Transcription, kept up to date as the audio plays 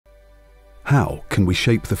How can we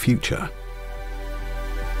shape the future?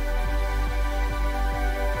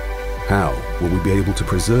 How will we be able to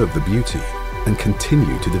preserve the beauty and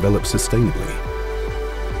continue to develop sustainably?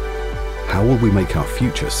 How will we make our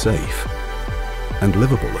future safe and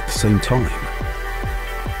livable at the same time?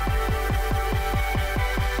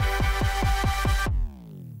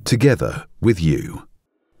 Together with you,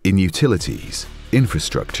 in utilities,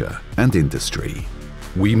 infrastructure and industry,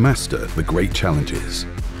 we master the great challenges: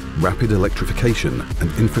 rapid electrification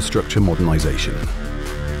and infrastructure modernization,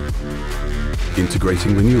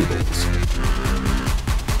 integrating renewables,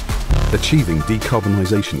 achieving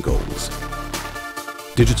decarbonization goals,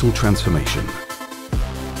 digital transformation,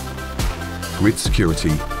 grid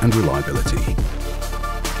security and reliability.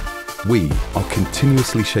 We are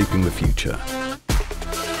continuously shaping the future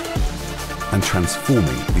and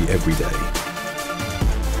transforming the everyday.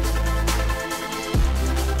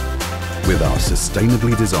 With our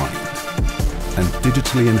sustainably designed and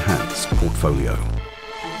digitally enhanced portfolio,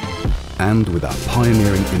 and with our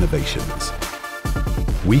pioneering innovations,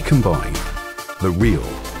 we combine the real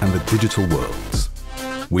and the digital worlds.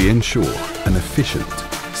 We ensure an efficient,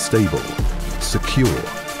 stable, secure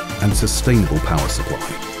and sustainable power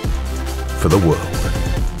supply for the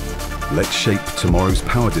world. Let's shape tomorrow's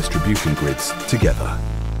power distribution grids together.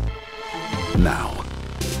 Now.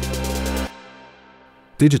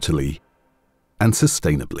 Digitally and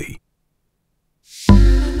sustainably.